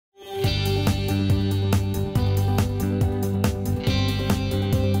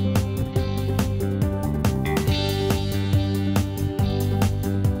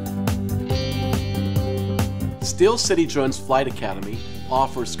Steel City Drones Flight Academy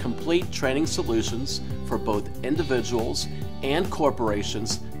offers complete training solutions for both individuals and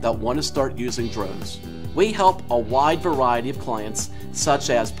corporations that want to start using drones. We help a wide variety of clients such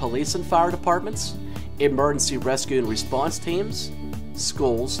as police and fire departments, emergency rescue and response teams,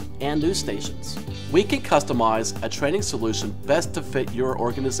 schools, and news stations. We can customize a training solution best to fit your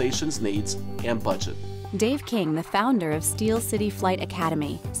organization's needs and budget. Dave King, the founder of Steel City Flight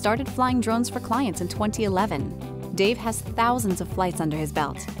Academy, started flying drones for clients in 2011. Dave has thousands of flights under his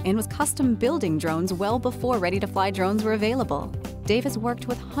belt and was custom building drones well before ready-to-fly drones were available. Dave has worked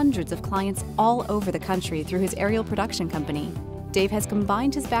with hundreds of clients all over the country through his aerial production company. Dave has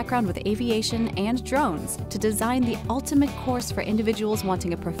combined his background with aviation and drones to design the ultimate course for individuals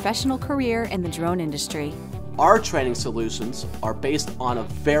wanting a professional career in the drone industry. Our training solutions are based on a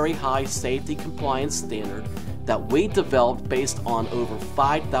very high safety compliance standard that we developed based on over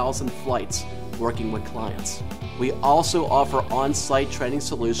 5,000 flights working with clients. We also offer on-site training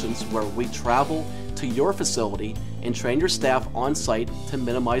solutions where we travel to your facility and train your staff on-site to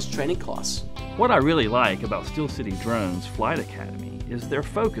minimize training costs. What I really like about Steel City Drones Flight Academy is their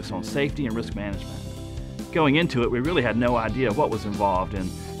focus on safety and risk management. Going into it, we really had no idea what was involved in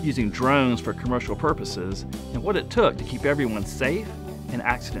using drones for commercial purposes and what it took to keep everyone safe and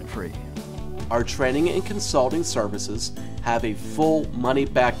accident-free. Our training and consulting services have a full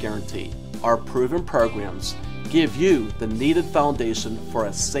money-back guarantee. Our proven programs give you the needed foundation for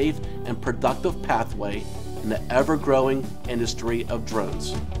a safe and productive pathway in the ever-growing industry of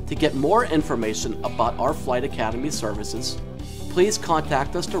drones. To get more information about our Flight Academy services, please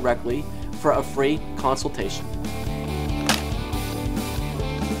contact us directly for a free consultation.